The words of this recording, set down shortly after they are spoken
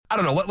I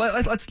don't know.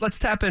 Let's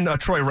tap in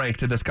Troy Renck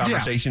to this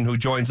conversation, who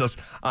joins us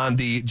on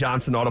the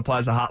Johnson Auto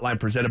Plaza hotline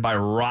presented by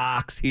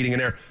Rock's Heating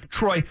and Air.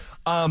 Troy,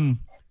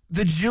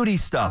 the Judy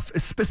stuff,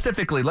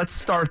 specifically, let's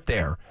start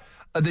there.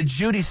 The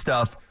Judy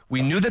stuff,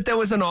 we knew that there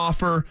was an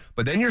offer,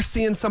 but then you're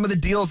seeing some of the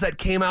deals that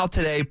came out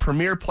today.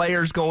 Premier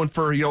players going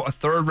for, a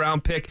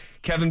third-round pick.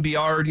 Kevin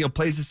Byard,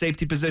 plays the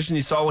safety position.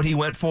 You saw what he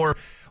went for.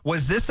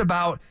 Was this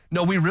about,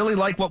 no, we really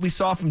like what we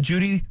saw from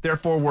Judy,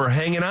 therefore we're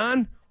hanging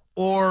on?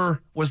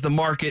 Or was the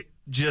market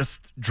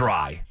just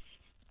dry?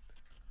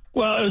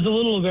 Well, it was a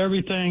little of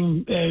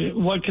everything.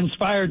 What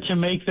conspired to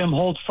make them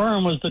hold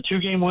firm was the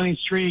 2-game winning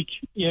streak.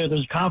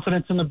 There's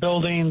confidence in the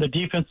building. The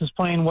defense is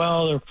playing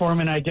well. They're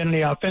forming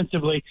identity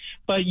offensively.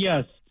 But,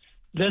 yes,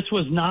 this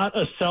was not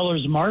a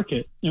seller's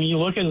market. You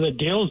look at the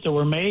deals that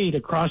were made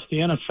across the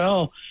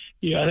NFL.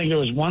 I think there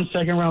was 1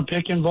 second-round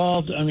pick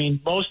involved.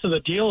 Most of the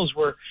deals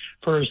were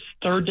for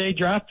third-day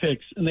draft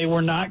picks, and they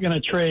were not going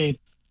to trade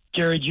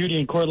Jerry Jeudy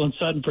and Cortland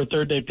Sutton for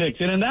third-day picks.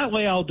 And in that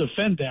way, I'll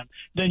defend them.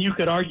 Then you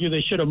could argue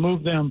they should have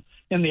moved them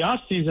in the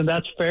offseason.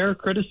 That's fair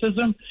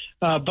criticism.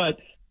 But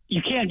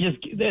you can't just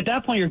 – at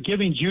that point, you're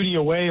giving Jeudy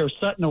away or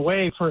Sutton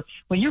away for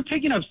 – when you're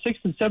picking up 6th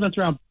and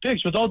 7th-round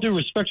picks, with all due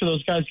respect to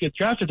those guys get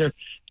drafted there,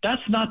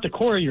 that's not the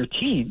core of your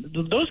team.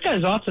 Those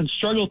guys often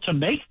struggle to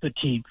make the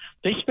team.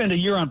 They spend a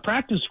year on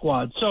practice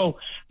squad. So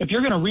if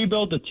you're going to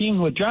rebuild the team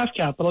with draft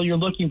capital, you're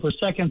looking for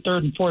 2nd, 3rd,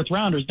 and 4th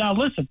rounders. Now,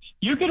 listen,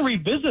 you can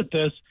revisit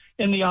this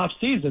in the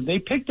offseason. They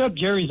picked up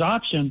Jerry's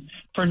option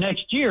for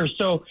next year.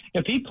 So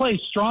if he plays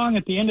strong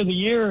at the end of the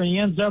year and he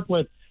ends up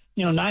with,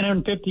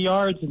 950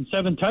 yards and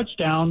 7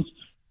 touchdowns,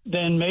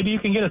 then maybe you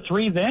can get a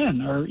 3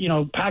 then, or,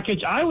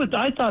 package.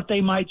 I thought they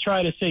might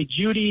try to say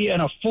Jeudy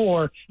and a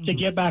 4 to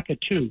get back a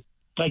 2.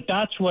 Like,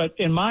 that's what,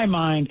 in my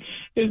mind,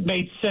 it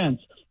made sense.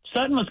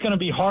 Sutton was going to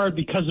be hard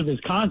because of his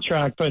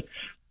contract, but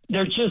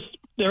they're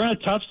in a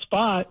tough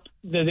spot.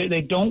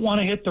 They don't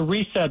want to hit the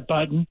reset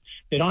button.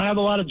 They don't have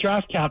a lot of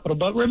draft capital.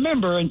 But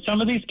remember, in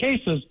some of these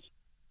cases,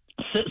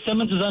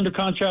 Simmons is under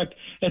contract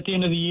at the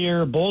end of the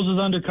year. Bowles is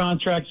under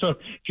contract. So if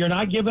you're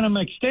not giving them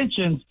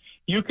extensions,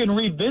 you can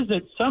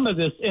revisit some of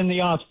this in the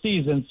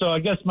offseason. So I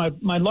guess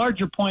my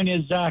larger point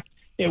is, Zach,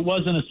 it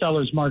wasn't a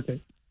seller's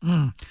market.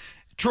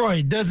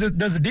 Troy, does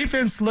the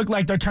defense look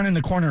like they're turning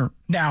the corner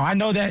now? I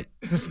know that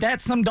the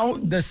stats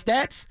the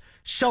stats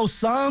show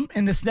some,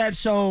 and the stats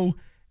show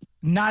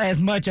not as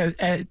much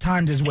at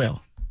times as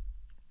well.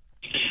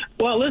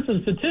 Well,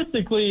 listen,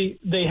 statistically,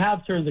 they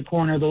have turned the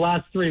corner the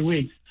last 3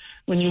 weeks.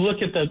 When you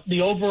look at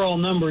the overall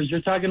numbers,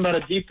 you're talking about a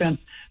defense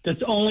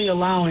that's only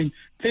allowing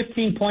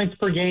 15 points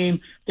per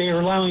game. They are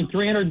allowing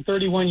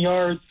 331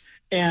 yards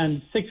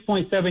and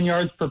 6.7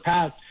 yards per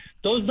pass.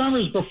 Those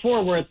numbers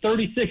before were at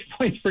 36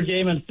 points per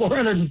game and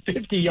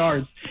 450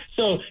 yards.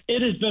 So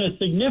it has been a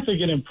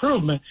significant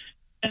improvement.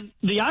 And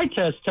the eye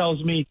test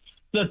tells me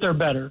that they're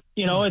better.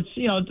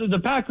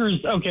 The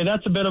Packers, okay,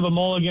 that's a bit of a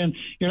mulligan.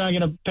 You're not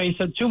going to base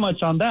it too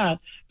much on that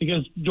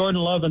because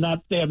Jordan Love and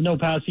they have no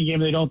passing game.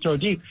 They don't throw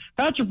deep.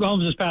 Patrick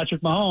Mahomes is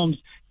Patrick Mahomes.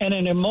 And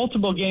in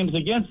multiple games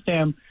against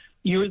him,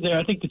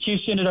 I think the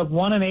Chiefs ended up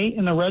 1-8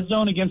 in the red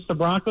zone against the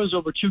Broncos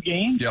over 2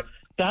 games. Yep.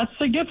 That's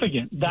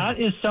significant. That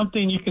is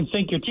something you can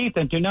sink your teeth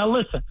into. Now,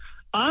 listen,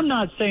 I'm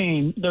not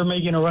saying they're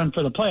making a run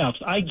for the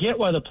playoffs. I get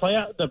why the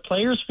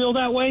players feel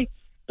that way.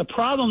 The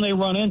problem they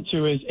run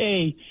into is,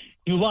 A,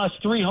 you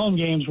lost 3 home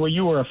games where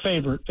you were a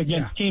favorite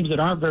against teams that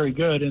aren't very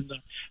good, in the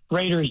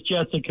Raiders,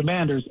 Jets, and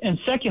Commanders. And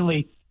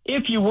secondly,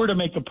 if you were to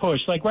make a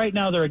push, like right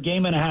now they're a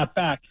game and a half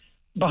back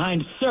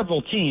behind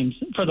several teams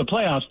for the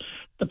playoffs.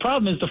 The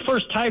problem is the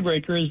first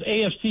tiebreaker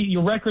is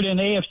your record in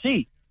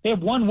AFC. They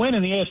have 1 win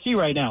in the AFC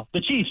right now,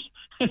 the Chiefs.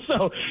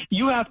 So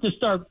you have to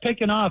start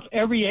picking off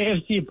every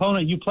AFC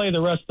opponent you play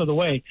the rest of the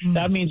way.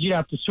 That means you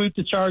have to sweep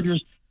the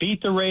Chargers,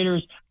 beat the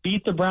Raiders,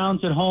 beat the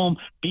Browns at home,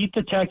 beat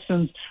the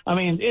Texans.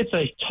 It's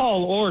a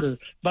tall order.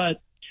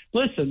 But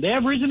listen, they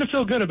have reason to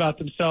feel good about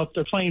themselves.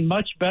 They're playing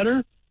much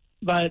better.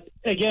 But,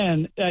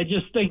 again, I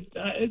just think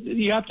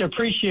you have to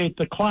appreciate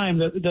the climb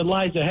that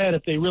lies ahead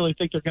if they really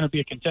think they're going to be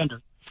a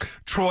contender.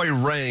 Troy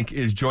Renck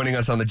is joining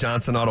us on the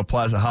Johnson Auto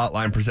Plaza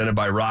hotline presented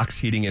by Rock's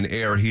Heating and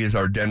Air. He is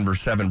our Denver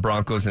 7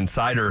 Broncos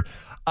insider.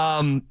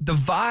 The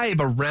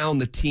vibe around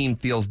the team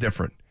feels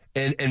different.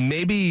 And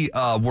maybe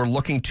we're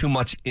looking too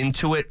much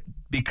into it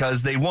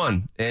because they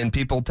won, and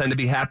people tend to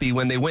be happy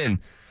when they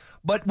win.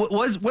 But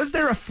was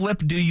there a flip,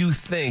 do you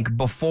think,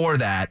 before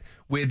that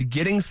with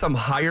getting some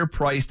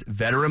higher-priced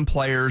veteran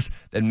players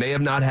that may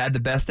have not had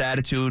the best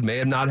attitude, may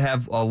have not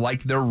have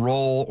liked their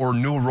role or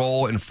new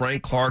role in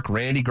Frank Clark,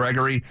 Randy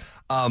Gregory?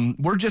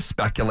 We're just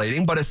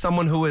speculating, but as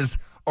someone who is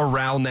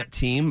around that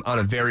team on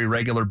a very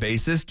regular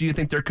basis, do you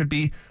think there could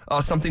be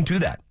something to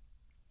that?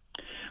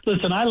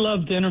 Listen, I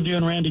loved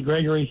interviewing Randy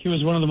Gregory. He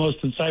was one of the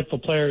most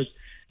insightful players,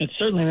 and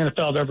certainly in the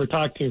NFL I've ever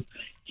talked to.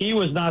 He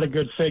was not a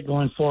good fit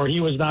going forward. He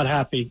was not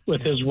happy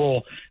with his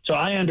role. So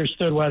I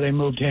understood why they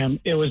moved him.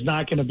 It was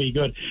not going to be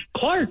good.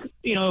 Clark,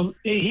 he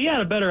had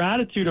a better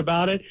attitude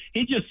about it.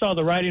 He just saw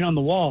the writing on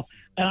the wall.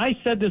 And I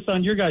said this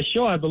on your guys'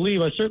 show, I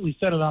believe. I certainly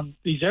said it on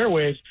these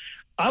airwaves.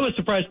 I was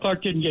surprised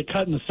Clark didn't get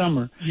cut in the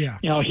summer. Yeah.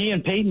 He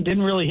and Peyton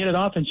didn't really hit it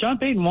off, and Sean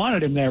Payton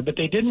wanted him there, but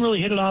they didn't really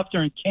hit it off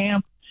during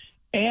camp.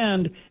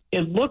 And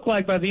it looked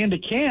like by the end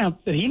of camp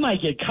that he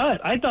might get cut.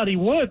 I thought he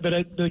would,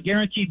 but the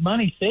guaranteed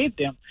money saved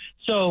him.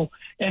 So,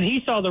 and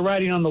he saw the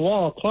writing on the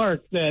wall,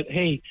 Clark, that,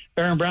 hey,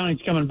 Baron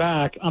Browning's coming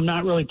back. I'm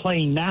not really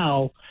playing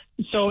now.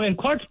 So, and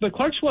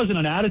Clark's wasn't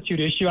an attitude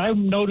issue. I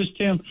noticed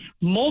him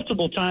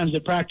multiple times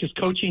at practice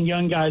coaching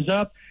young guys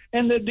up.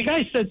 And the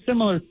guy said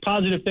similar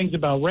positive things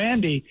about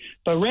Randy,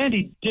 but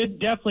Randy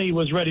definitely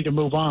was ready to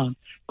move on.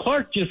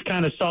 Clark just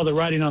kind of saw the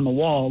writing on the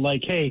wall,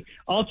 like, hey,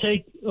 I'll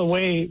take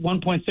away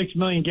 $1.6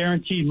 million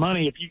guaranteed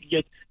money if you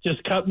could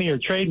just cut me or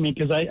trade me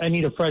because I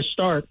need a fresh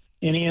start.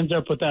 And he ends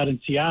up with that in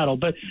Seattle.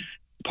 But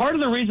part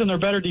of the reason they're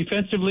better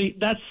defensively,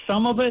 that's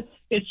some of it.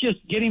 It's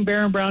just getting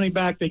Baron Browning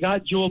back. They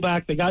got Jewell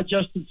back. They got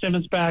Justin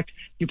Simmons back.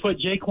 You put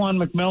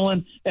Jaquan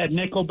McMillan at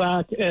nickel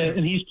back,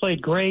 and he's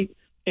played great.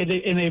 And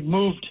they've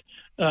moved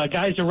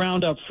guys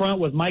around up front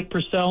with Mike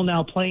Purcell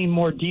now playing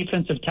more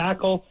defensive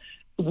tackle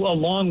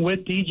along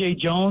with DJ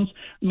Jones.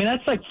 I mean,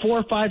 that's like 4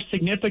 or 5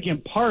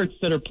 significant parts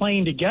that are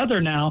playing together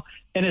now,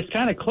 and it's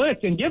kind of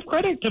clicked. And give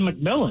credit to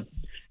McMillan.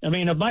 I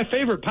mean, of my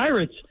favorite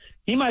Pirates,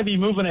 he might be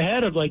moving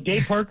ahead of like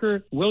Dave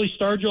Parker, Willie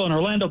Stargell, and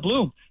Orlando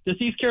Bloom. This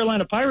East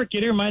Carolina Pirate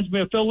kid here reminds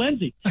me of Phil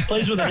Lindsay.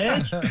 Plays with an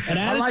edge, an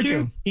attitude. Like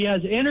him. He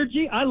has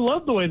energy. I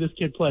love the way this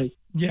kid plays.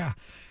 Yeah.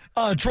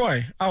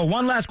 Troy,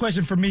 one last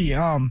question for me.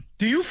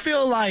 Do you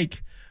feel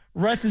like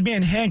Russ is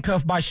being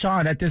handcuffed by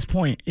Sean at this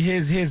point?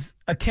 His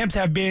attempts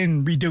have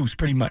been reduced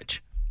pretty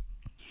much.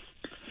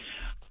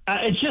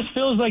 It just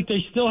feels like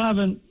they still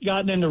haven't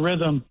gotten into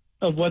rhythm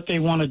of what they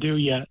want to do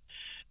yet.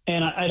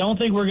 And I don't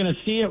think we're going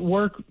to see it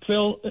work,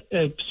 Phil,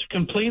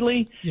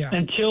 completely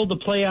until the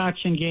play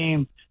action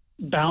game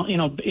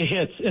it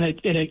hits and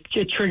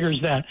it triggers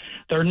that.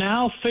 They're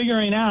now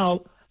figuring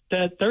out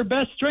that their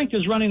best strength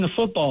is running the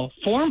football.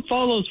 Form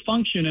follows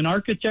function in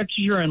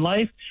architecture and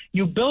life.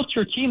 You built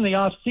your team the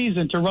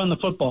offseason to run the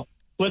football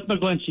with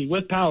McGlinchey,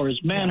 with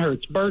Powers,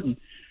 Manhurts, Burton.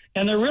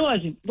 And they're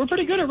realizing we're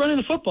pretty good at running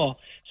the football.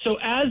 So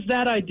as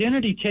that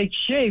identity takes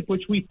shape,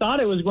 which we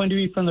thought it was going to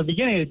be from the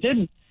beginning, it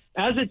didn't.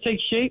 As it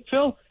takes shape,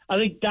 Phil, I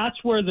think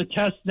that's where the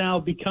test now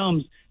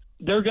becomes.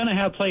 They're going to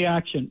have play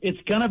action.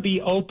 It's going to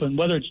be open,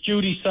 whether it's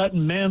Judy,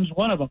 Sutton, Mims,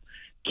 one of them.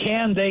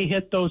 Can they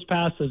hit those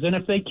passes? And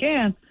if they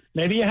can,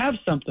 maybe you have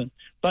something.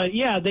 But,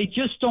 yeah, they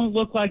just don't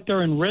look like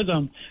they're in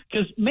rhythm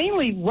because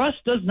mainly Russ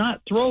does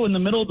not throw in the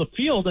middle of the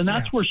field, and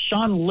that's where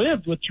Sean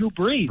lived with Drew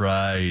Brees.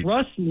 Right.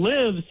 Russ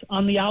lives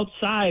on the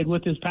outside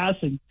with his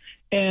passing.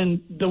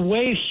 And the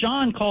way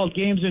Sean called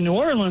games in New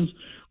Orleans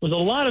was a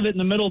lot of it in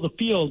the middle of the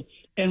field.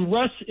 And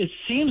Russ, it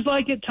seems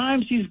like at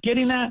times he's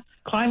getting that,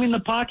 climbing the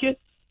pocket,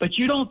 but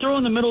you don't throw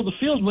in the middle of the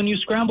field when you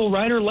scramble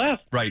right or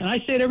left. Right. And I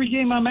say it every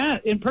game I'm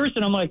at in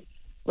person. I'm like,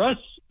 Russ,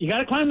 you got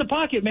to climb the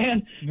pocket,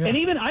 man. Yeah. And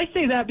even I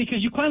say that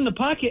because you climb the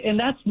pocket, and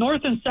that's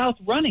north and south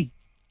running.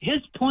 His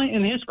point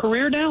in his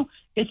career now,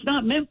 it's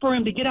not meant for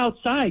him to get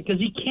outside because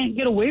he can't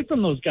get away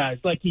from those guys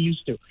like he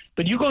used to.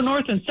 But you go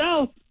north and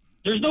south,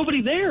 there's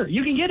nobody there.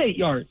 You can get 8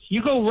 yards.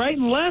 You go right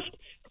and left,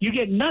 you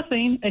get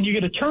nothing, and you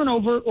get a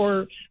turnover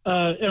or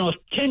a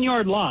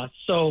 10-yard loss.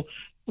 So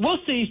we'll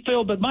see,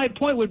 Phil, but my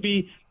point would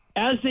be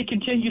as they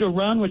continue to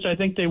run, which I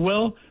think they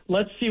will,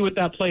 let's see what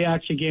that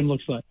play-action game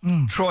looks like.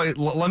 Troy,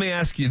 let me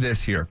ask you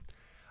this here.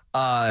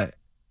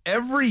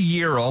 Every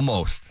year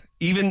almost,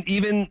 even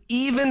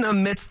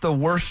amidst the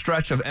worst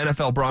stretch of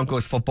NFL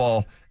Broncos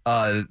football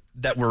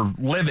that we're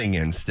living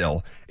in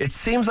still, it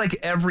seems like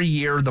every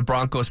year the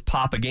Broncos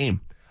pop a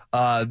game.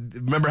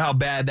 Remember how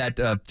bad that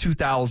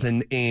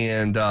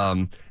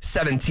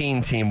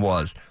 2017 team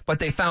was, but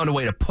they found a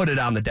way to put it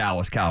on the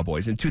Dallas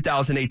Cowboys. In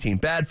 2018,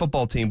 bad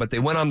football team, but they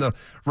went on the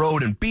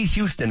road and beat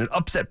Houston and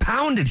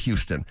pounded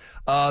Houston.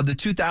 The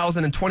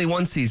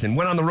 2021 season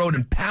went on the road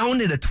and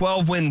pounded a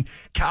 12-win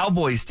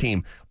Cowboys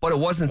team, but it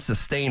wasn't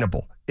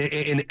sustainable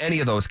in any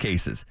of those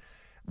cases.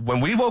 When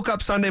we woke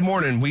up Sunday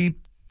morning, we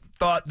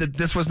thought that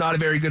this was not a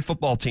very good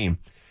football team.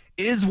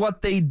 Is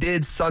what they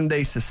did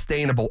Sunday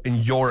sustainable in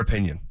your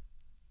opinion?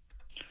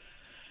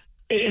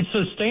 It's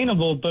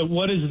sustainable, but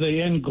what is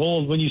the end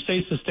goal? When you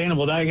say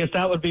sustainable, I guess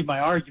that would be my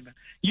argument.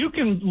 You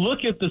can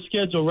look at the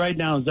schedule right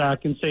now,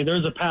 Zach, and say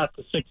there's a path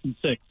to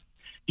 6-6.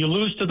 You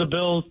lose to the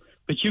Bills,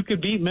 but you could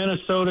beat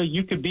Minnesota,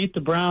 you could beat the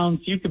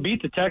Browns, you could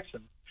beat the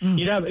Texans.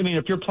 You'd have,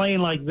 if you're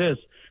playing like this,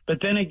 but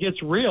then it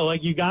gets real.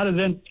 Like you got to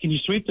then, can you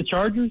sweep the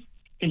Chargers?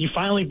 Can you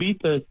finally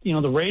beat the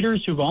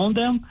Raiders who've owned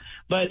them?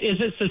 But is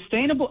it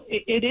sustainable?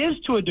 It is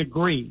to a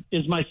degree,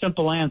 is my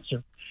simple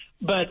answer.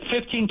 But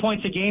 15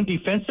 points a game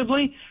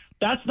defensively,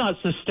 that's not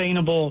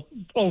sustainable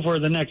over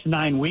the next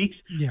 9 weeks.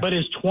 Yeah. But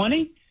is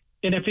 20?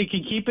 And if it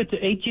can keep it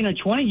to 18 or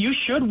 20, you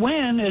should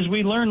win, as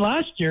we learned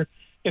last year.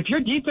 If your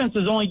defense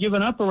is only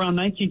giving up around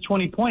 19,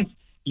 20 points,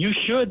 you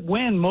should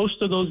win most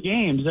of those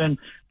games. And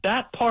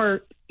that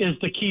part is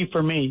the key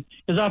for me.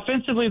 Because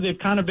offensively, they've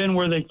kind of been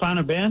where they've kind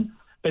of been.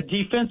 But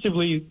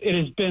defensively, it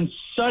has been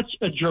such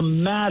a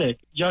dramatic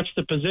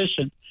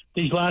juxtaposition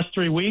these last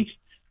 3 weeks.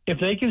 If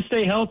they can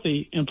stay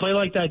healthy and play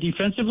like that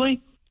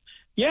defensively,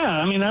 Yeah,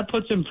 I mean, that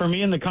puts him, for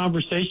me, in the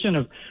conversation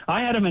of,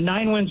 I had him at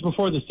 9 wins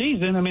before the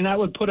season. I mean, that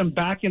would put him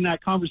back in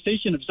that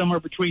conversation of somewhere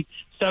between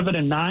 7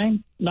 and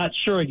 9. Not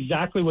sure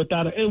exactly what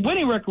that, a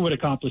winning record would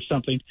accomplish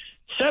something.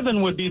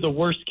 7 would be the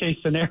worst case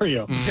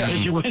scenario.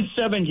 If you win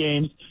 7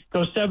 games,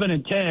 go 7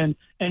 and 10,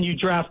 and you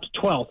draft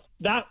 12th.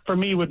 That, for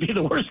me, would be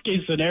the worst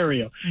case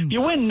scenario. If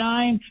you win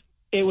 9,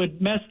 it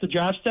would mess the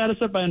draft status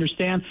up, I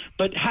understand.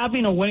 But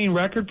having a winning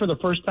record for the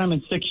first time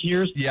in 6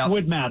 years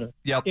would matter.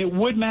 It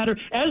would matter.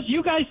 As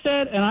you guys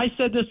said, and I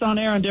said this on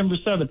air on Denver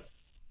 7,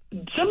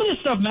 some of this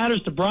stuff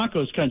matters to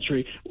Broncos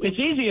country. It's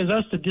easy as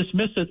us to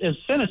dismiss it as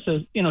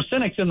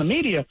cynics in the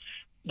media.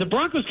 The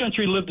Broncos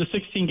country lived a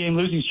 16-game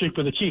losing streak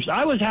with the Chiefs.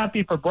 I was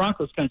happy for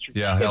Broncos country.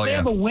 If they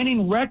have a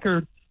winning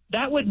record,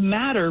 that would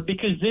matter,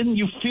 because then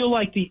you feel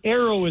like the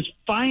arrow is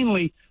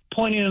finally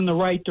pointing in the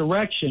right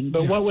direction.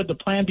 But what would the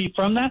plan be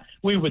from that?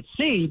 We would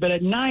see. But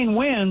at 9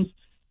 wins,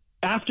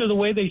 after the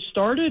way they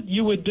started,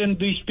 you would then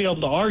at least be able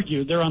to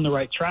argue they're on the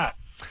right track.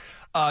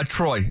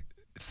 Troy,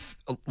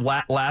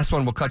 last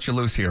one, we'll cut you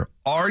loose here.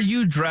 Are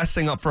you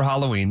dressing up for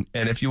Halloween?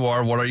 And if you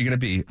are, what are you going to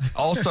be?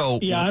 Also,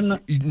 I'm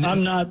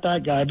not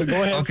that guy, but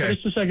go ahead.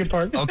 Finish the second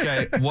part.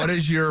 Okay. What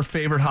is your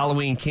favorite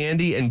Halloween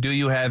candy? And do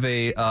you have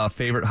a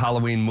favorite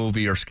Halloween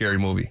movie or scary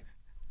movie?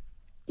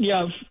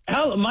 Yeah,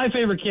 my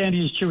favorite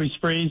candy is Chewy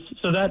Sprees,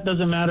 so that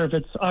doesn't matter if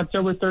it's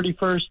October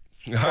 31st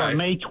or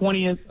May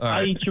 20th.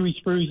 I eat Chewy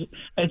Sprees.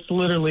 It's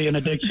literally an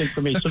addiction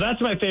for me. So that's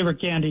my favorite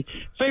candy.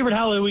 Favorite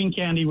Halloween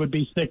candy would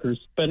be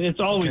Snickers, but it's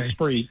always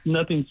Sprees.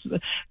 Nothing.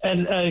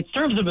 And in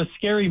terms of a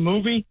scary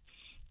movie,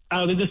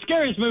 the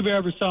scariest movie I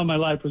ever saw in my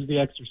life was The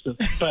Exorcist,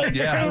 but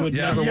I would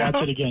never watch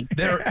it again.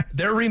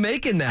 They're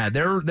remaking that.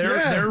 They're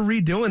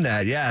redoing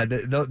that. Yeah,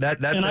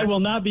 and I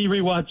will not be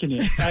rewatching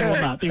it. I will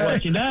not be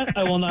watching that.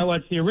 I will not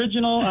watch the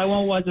original. I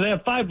won't watch. They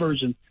have 5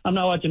 versions. I'm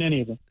not watching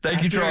any of them.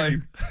 Thank you, Troy.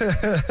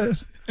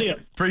 Yeah.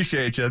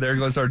 Appreciate you. There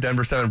goes our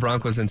Denver 7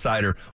 Broncos Insider.